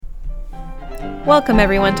Welcome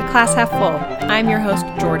everyone to Class Half Full. I'm your host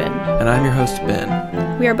Jordan. And I'm your host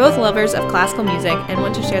Ben. We are both lovers of classical music and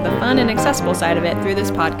want to share the fun and accessible side of it through this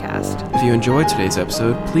podcast. If you enjoyed today's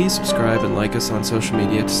episode, please subscribe and like us on social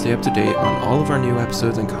media to stay up to date on all of our new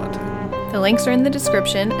episodes and content. The links are in the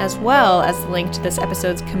description, as well as the link to this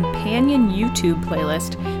episode's companion YouTube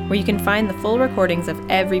playlist, where you can find the full recordings of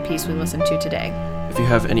every piece we listened to today. If you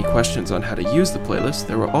have any questions on how to use the playlist,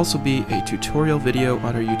 there will also be a tutorial video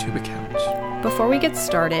on our YouTube account. Before we get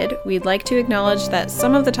started, we'd like to acknowledge that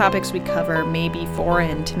some of the topics we cover may be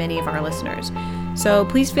foreign to many of our listeners. So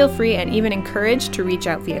please feel free and even encouraged to reach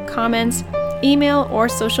out via comments, email, or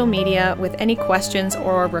social media with any questions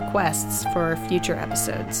or requests for future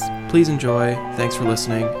episodes. Please enjoy, thanks for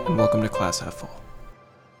listening, and welcome to Class Half Full.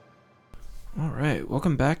 Alright,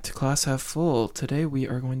 welcome back to Class Half Full. Today we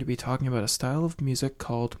are going to be talking about a style of music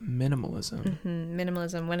called minimalism.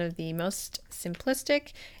 Minimalism, one of the most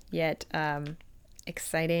simplistic yet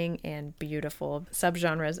exciting and beautiful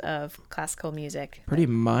subgenres of classical music. Pretty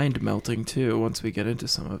mind-melting too once we get into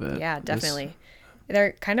some of it. Yeah, definitely.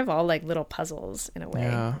 They're kind of all like little puzzles in a way.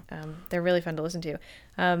 Yeah. They're really fun to listen to.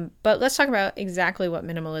 But let's talk about exactly what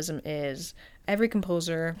minimalism is. Every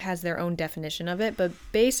composer has their own definition of it, but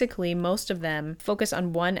basically most of them focus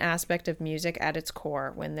on one aspect of music at its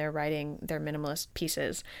core when they're writing their minimalist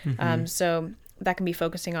pieces. So that can be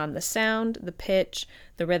focusing on the sound, the pitch,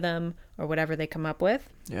 the rhythm, or whatever they come up with.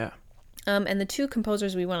 Yeah. And the two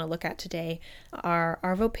composers we want to look at today are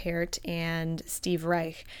Arvo Pärt and Steve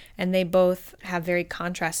Reich, and they both have very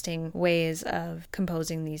contrasting ways of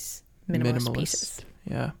composing these minimalist pieces.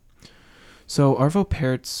 Yeah. So Arvo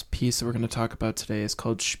Pärt's piece that we're going to talk about today is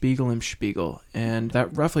called Spiegel im Spiegel, and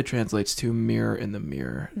that roughly translates to Mirror in the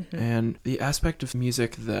Mirror. And the aspect of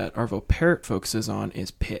music that Arvo Pärt focuses on is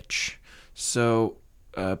pitch. So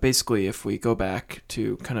basically, if we go back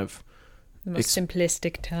to kind of the most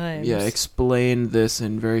simplistic times. Yeah, explain this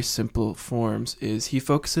in very simple forms, is he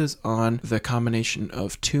focuses on the combination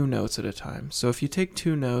of two notes at a time. So if you take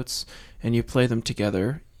two notes and you play them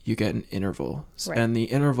together, you get an interval. Right. And the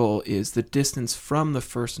interval is the distance from the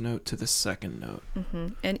first note to the second note.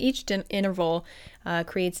 And each interval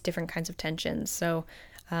creates different kinds of tensions. So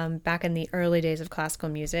back in the early days of classical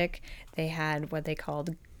music, they had what they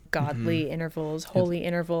called godly intervals, holy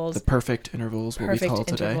intervals. The perfect intervals, what we call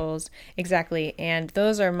today. Intervals, exactly. And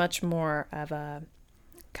those are much more of a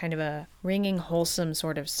kind of a ringing, wholesome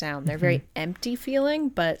sort of sound. They're very empty feeling,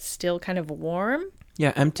 but still kind of warm.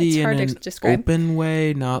 Yeah, empty in an open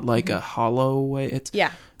way, not like a hollow way.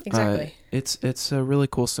 Yeah, exactly. It's a really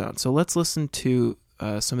cool sound. So let's listen to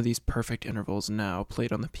some of these perfect intervals now,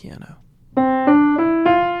 played on the piano.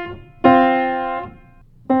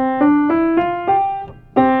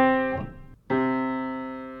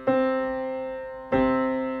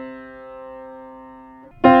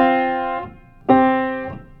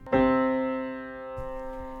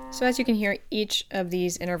 So as you can hear, each of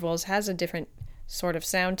these intervals has a different sort of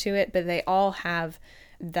sound to it, but they all have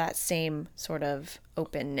that same sort of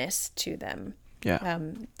openness to them. Yeah.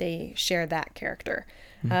 They share that character.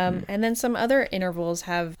 And then some other intervals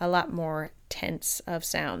have a lot more tense of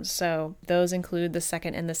sounds. So those include the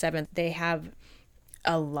second and the seventh. They have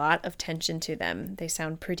a lot of tension to them. They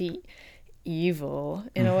sound pretty evil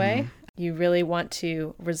in a way. You really want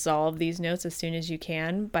to resolve these notes as soon as you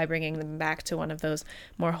can by bringing them back to one of those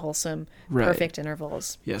more wholesome, perfect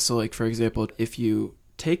intervals. Yeah, so like, for example, if you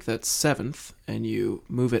take that seventh and you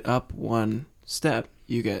move it up one step,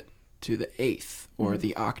 you get to the eighth, or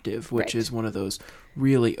the octave, which is one of those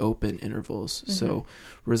really open intervals. So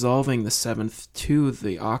resolving the seventh to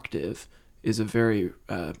the octave is a very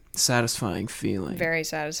satisfying feeling. Very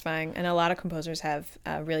satisfying. And a lot of composers have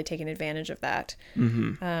really taken advantage of that.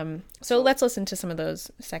 So let's listen to some of those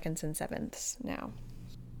seconds and sevenths now.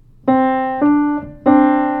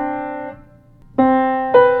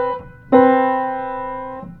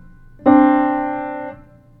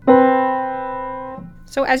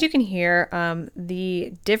 So as you can hear,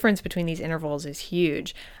 the difference between these intervals is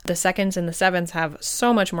huge. The seconds and the sevenths have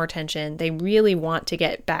so much more tension. They really want to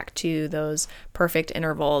get back to those perfect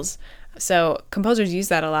intervals. So composers use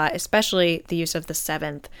that a lot, especially the use of the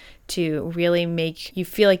seventh, to really make you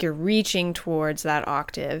feel like you're reaching towards that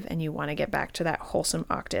octave and you want to get back to that wholesome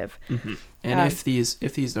octave. And if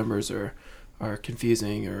these numbers are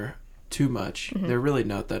confusing or too much, they're really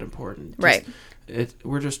not that important. Right.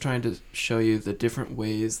 We're just trying to show you the different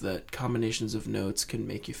ways that combinations of notes can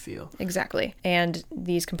make you feel. Exactly. And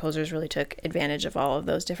these composers really took advantage of all of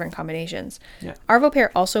those different combinations. Yeah. Arvo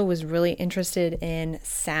Pärt also was really interested in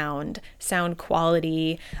sound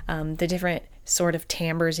quality, the different sort of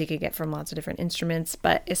timbres he could get from lots of different instruments,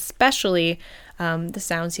 but especially the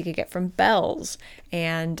sounds he could get from bells.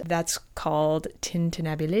 And that's called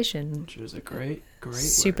tintinnabulation. Which is a great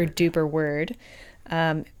super word. duper word,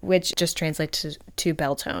 which just translates to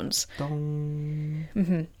bell tones. Dong.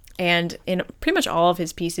 Mm-hmm. And in pretty much all of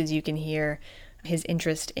his pieces, you can hear his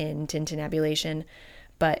interest in tintinnabulation.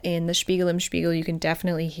 But in the Spiegel im Spiegel, you can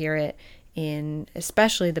definitely hear it in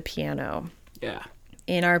especially the piano. Yeah.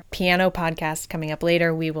 In our piano podcast coming up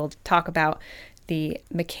later, we will talk about the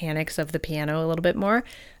mechanics of the piano a little bit more.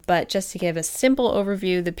 But just to give a simple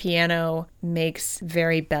overview, the piano makes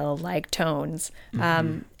very bell-like tones.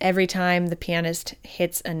 Every time the pianist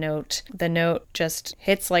hits a note, the note just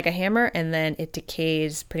hits like a hammer and then it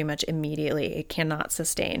decays pretty much immediately. It cannot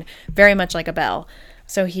sustain, very much like a bell.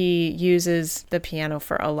 So he uses the piano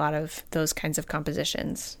for a lot of those kinds of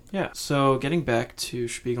compositions. Yeah, so getting back to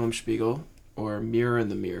Spiegel im Spiegel, or Mirror in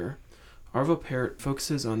the Mirror, Arvo Pärt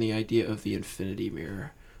focuses on the idea of the infinity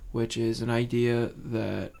mirror, which is an idea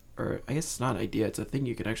that, or I guess it's not an idea, it's a thing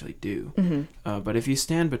you can actually do. But if you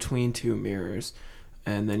stand between two mirrors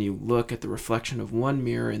and then you look at the reflection of one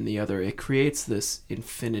mirror in the other, it creates this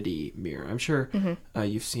infinity mirror. I'm sure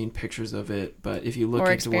you've seen pictures of it, but if you look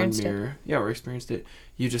into one mirror, or experienced it,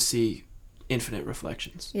 you just see infinite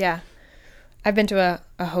reflections. Yeah. I've been to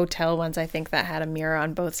a hotel once, I think, that had a mirror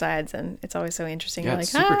on both sides, and it's always so interesting. Yeah, You're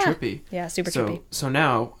it's like, super trippy. Yeah, super trippy. So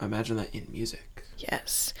now, imagine that in music.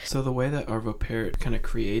 Yes. So the way that Arvo Pärt kind of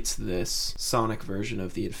creates this sonic version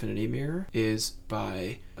of the infinity mirror is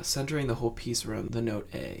by centering the whole piece around the note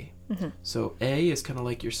A. So A is kind of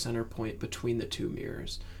like your center point between the two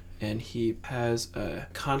mirrors. And he has a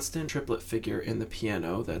constant triplet figure in the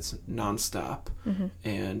piano that's nonstop.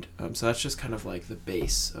 And so that's just kind of like the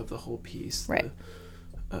base of the whole piece. Right.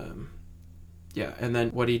 And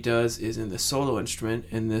then what he does is in the solo instrument,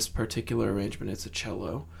 in this particular arrangement, it's a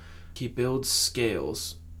cello. He builds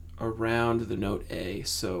scales around the note A.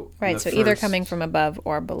 So either coming from above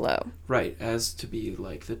or below. Right, as to be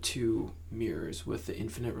like the two mirrors with the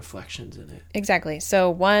infinite reflections in it. Exactly. So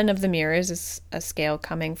one of the mirrors is a scale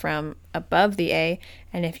coming from above the A,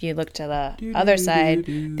 and if you look to the other side,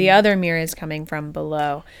 the other mirror is coming from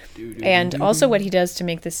below. And also what he does to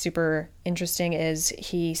make this super interesting is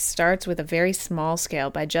he starts with a very small scale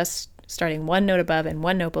by just starting one note above and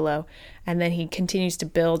one note below, and then he continues to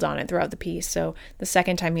build on it throughout the piece. So the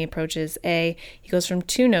second time he approaches A, he goes from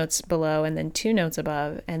 2 notes below and then 2 notes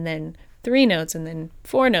above and then 3 notes and then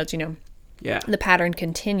 4 notes, Yeah. The pattern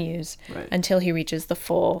continues until he reaches the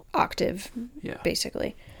full octave,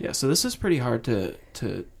 basically. Yeah, so this is pretty hard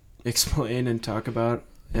to explain and talk about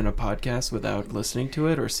in a podcast without listening to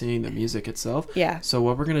it or seeing the music itself. Yeah. So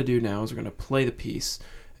what we're going to do now is we're going to play the piece,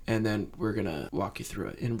 and then we're going to walk you through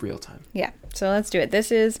it in real time. Yeah, so let's do it.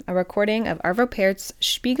 This is a recording of Arvo Pärt's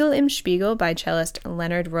Spiegel im Spiegel by cellist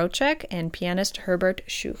Leonard Rocek and pianist Herbert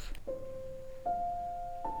Schuch.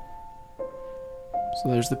 So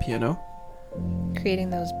there's the piano. Creating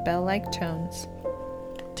those bell-like tones.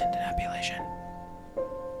 Tintinnabulation.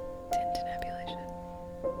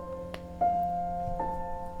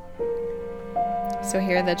 So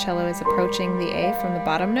here the cello is approaching the A from the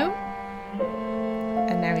bottom note.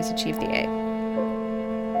 And now he's achieved the A.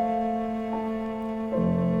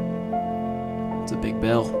 It's a big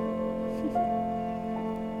bell.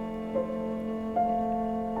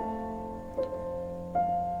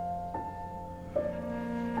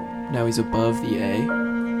 Now he's above the A.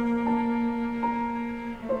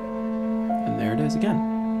 And there it is again.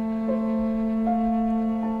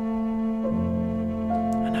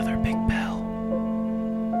 Another big bell.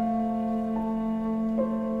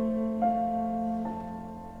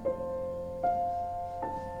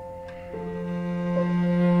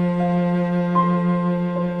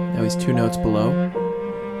 Now he's 2 notes below.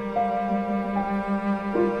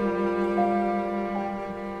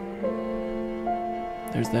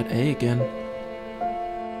 There's that A again.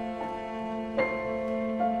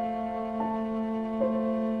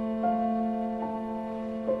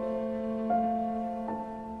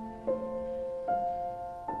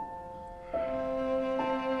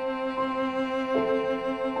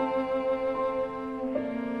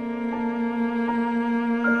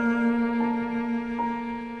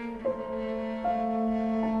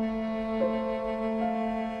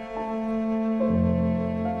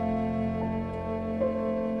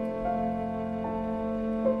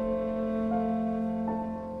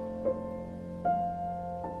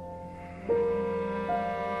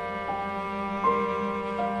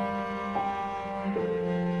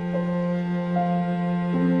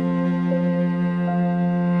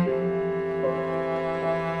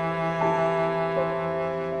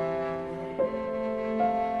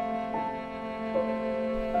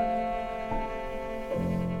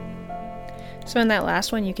 So in that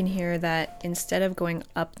last one, you can hear that instead of going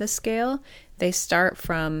up the scale, they start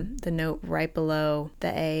from the note right below the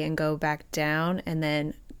A and go back down and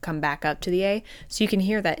then come back up to the A. So you can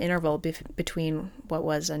hear that interval between what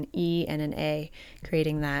was an E and an A,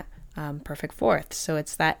 creating that perfect fourth. So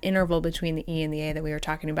it's that interval between the E and the A that we were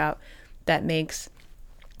talking about that makes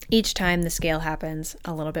each time the scale happens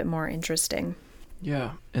a little bit more interesting.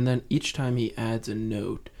 Yeah, and then each time he adds a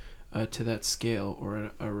note to that scale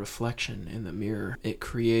or a reflection in the mirror, it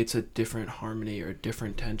creates a different harmony or a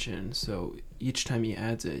different tension. So each time he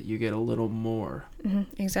adds it, you get a little more.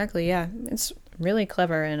 Mm-hmm. Exactly, yeah. It's really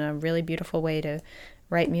clever and a really beautiful way to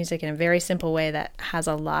write music in a very simple way that has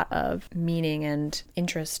a lot of meaning and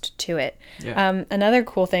interest to it. Yeah. Another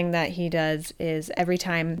cool thing that he does is every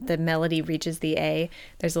time the melody reaches the A,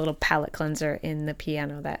 there's a little palette cleanser in the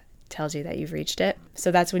piano that tells you that you've reached it. So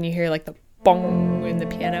that's when you hear like the bong in the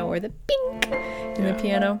piano or the bink in the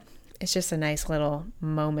piano. It's just a nice little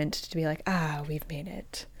moment to be like, we've made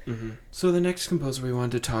it. Mm-hmm. So the next composer we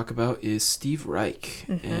wanted to talk about is Steve Reich.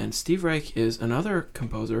 Mm-hmm. And Steve Reich is another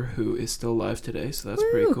composer who is still alive today, so that's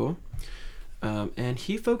pretty cool. And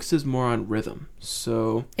he focuses more on rhythm.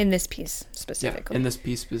 So in this piece specifically. Yeah, in this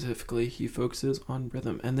piece specifically, he focuses on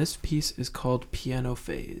rhythm. And this piece is called Piano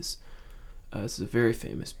Phase. This is a very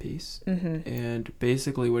famous piece. Mm-hmm. And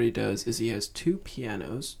basically what he does is he has two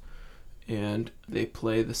pianos, and they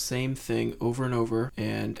play the same thing over and over,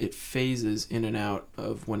 and it phases in and out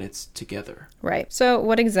of when it's together. Right. So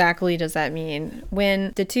what exactly does that mean?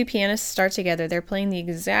 When the two pianists start together, they're playing the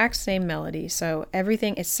exact same melody. So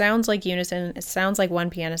everything, it sounds like unison. It sounds like one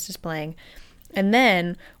pianist is playing. And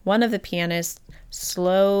then one of the pianists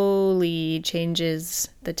slowly changes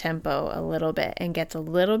the tempo a little bit and gets a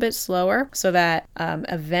little bit slower so that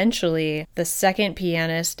eventually the second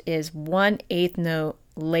pianist is 1/8 note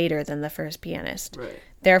later than the first pianist. Right.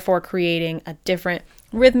 Therefore creating a different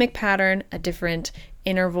rhythmic pattern, a different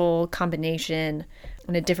interval combination,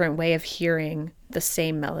 and a different way of hearing the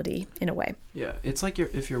same melody in a way. Yeah, it's like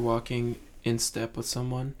if you're walking in step with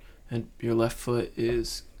someone and your left foot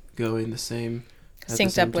is going the same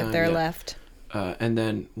synced up with their left. And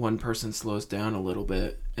then one person slows down a little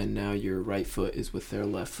bit, and now your right foot is with their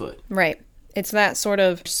left foot. Right. It's that sort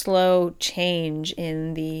of slow change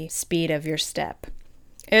in the speed of your step.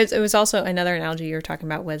 It was also another analogy you were talking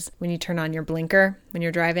about was when you turn on your blinker when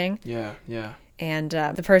you're driving. Yeah. And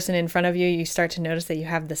the person in front of you, you start to notice that you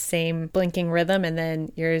have the same blinking rhythm, and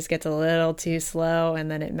then yours gets a little too slow, and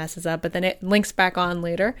then it messes up, but then it links back on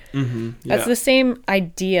later. Mm-hmm. Yeah. That's the same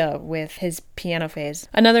idea with his piano phase.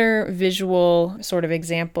 Another visual sort of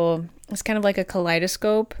example is kind of like a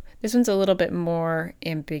kaleidoscope. This one's a little bit more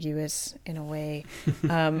ambiguous in a way.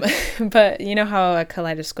 But you know how a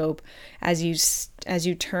kaleidoscope, as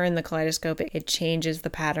you turn the kaleidoscope, it changes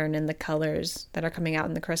the pattern and the colors that are coming out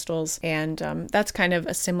in the crystals. And that's kind of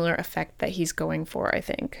a similar effect that he's going for, I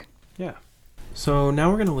think. Yeah. So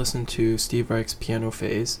now we're going to listen to Steve Reich's piano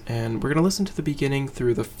phase, and we're going to listen to the beginning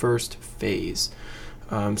through the first phase.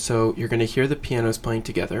 So you're going to hear the pianos playing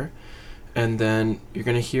together, and then you're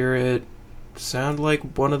going to hear it sound like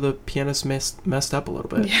one of the pianists messed up a little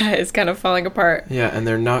bit. Yeah, it's kind of falling apart. Yeah, and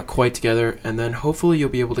they're not quite together, and then hopefully you'll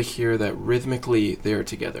be able to hear that rhythmically they're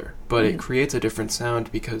together. But it creates a different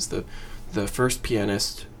sound because the first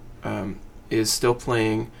pianist is still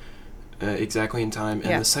playing exactly in time,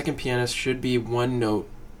 and the second pianist should be one note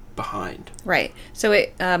behind. Right. So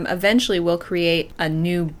it eventually will create a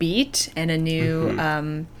new beat and a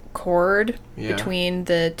new chord between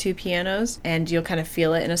the two pianos, and you'll kind of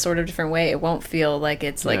feel it in a sort of different way. It won't feel like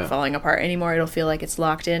it's like falling apart anymore. It'll feel like it's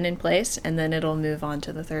locked in place, and then it'll move on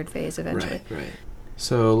to the third phase eventually. Right.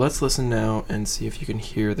 So let's listen now and see if you can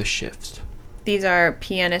hear the shift. These are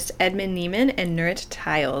pianist Edmund Niemann and Nurit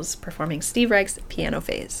Tiles performing Steve Reich's piano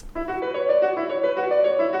phase.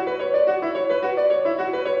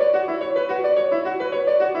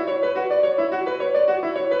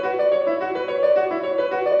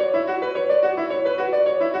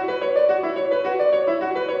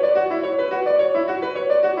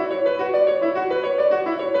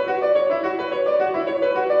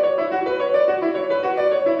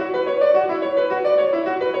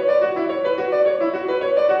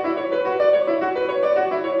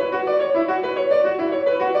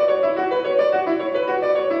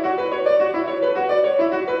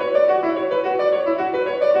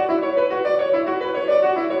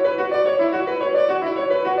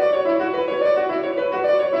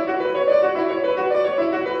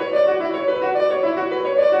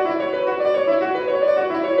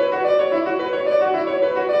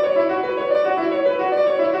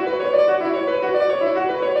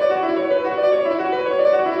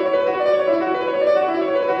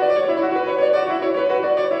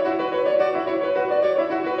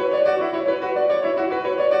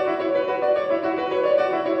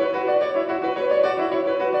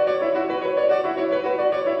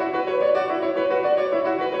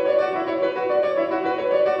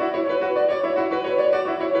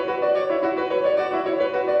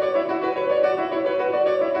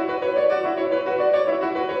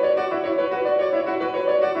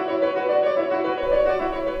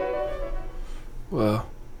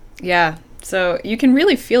 Yeah. So you can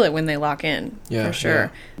really feel it when they lock in, for sure. Yeah.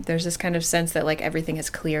 There's this kind of sense that like everything has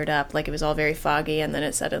cleared up, like it was all very foggy, and then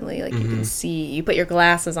it suddenly like you can see, you put your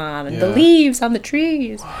glasses on, and the leaves on the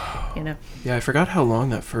trees, you know. Yeah, I forgot how long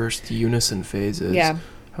that first unison phase is. Yeah.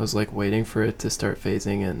 I was like waiting for it to start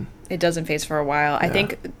phasing, and it doesn't phase for a while. I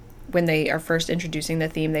think when they are first introducing the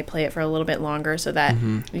theme, they play it for a little bit longer so that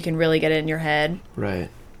you can really get it in your head. Right.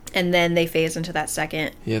 And then they phase into that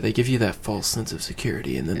second. Yeah, they give you that false sense of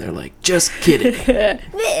security, and then they're like, just kidding.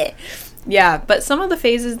 Yeah, but some of the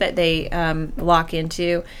phases that they lock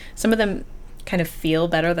into, some of them kind of feel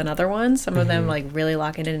better than other ones. Some of them like really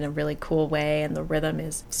lock in a really cool way, and the rhythm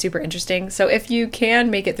is super interesting. So if you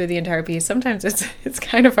can make it through the entire piece, sometimes it's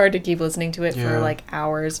kind of hard to keep listening to it for like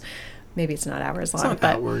hours. Maybe it's not hours long, it's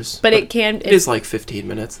not hours, but it can. It is like 15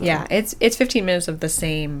 minutes. Though. Yeah, it's 15 minutes of the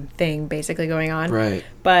same thing basically going on. Right.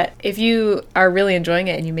 But if you are really enjoying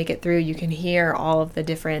it and you make it through, you can hear all of the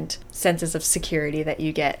different senses of security that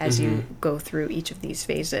you get as you go through each of these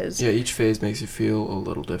phases. Yeah, each phase makes you feel a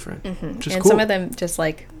little different, which is and cool. Some of them just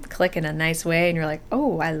like click in a nice way, and you're like,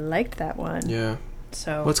 oh, I liked that one. Yeah.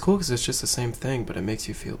 So. Well, it's cool because it's just the same thing, but it makes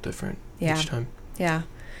you feel different each time. Yeah.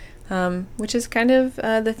 Which is kind of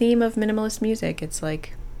the theme of minimalist music. It's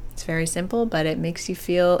like, it's very simple, but it makes you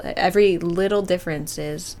feel, every little difference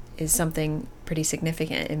is something pretty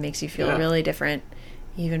significant. It makes you feel really different,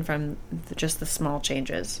 even from just the small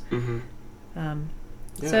changes.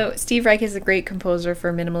 So Steve Reich is a great composer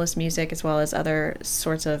for minimalist music, as well as other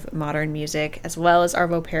sorts of modern music, as well as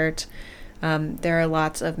Arvo Pärt. There are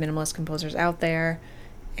lots of minimalist composers out there.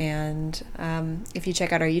 And if you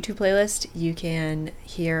check out our YouTube playlist, you can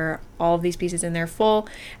hear all of these pieces in their full,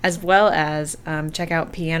 as well as check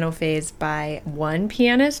out Piano Phase by one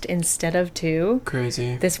pianist instead of two.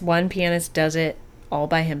 Crazy. This one pianist does it all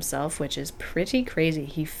by himself, which is pretty crazy.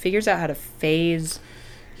 He figures out how to phase.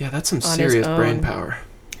 Yeah, that's some serious brain power.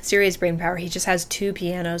 Serious brain power. He just has two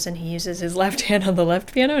pianos, and he uses his left hand on the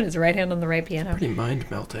left piano and his right hand on the right piano. It's pretty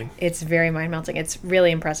mind-melting. It's very mind-melting. It's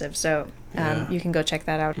really impressive. So you can go check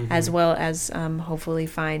that out, as well as hopefully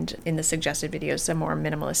find in the suggested videos some more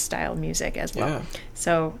minimalist style music as well. Yeah.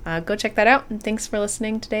 So go check that out, and thanks for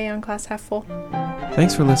listening today on Class Half Full.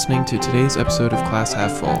 Thanks for listening to today's episode of Class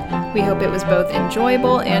Half Full. We hope it was both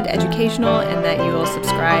enjoyable and educational, and that you will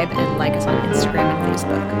subscribe and like us on Instagram and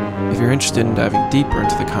Facebook. If you're interested in diving deeper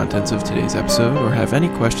into the contents of today's episode or have any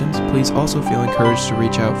questions, please also feel encouraged to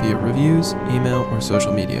reach out via reviews, email, or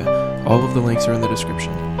social media. All of the links are in the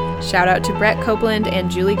description. Shout out to Brett Copeland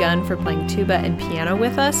and Julie Gunn for playing tuba and piano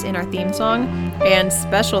with us in our theme song, and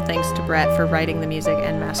special thanks to Brett for writing the music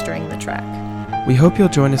and mastering the track. We hope you'll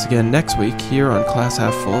join us again next week here on Class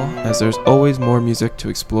Half Full, as there's always more music to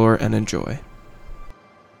explore and enjoy.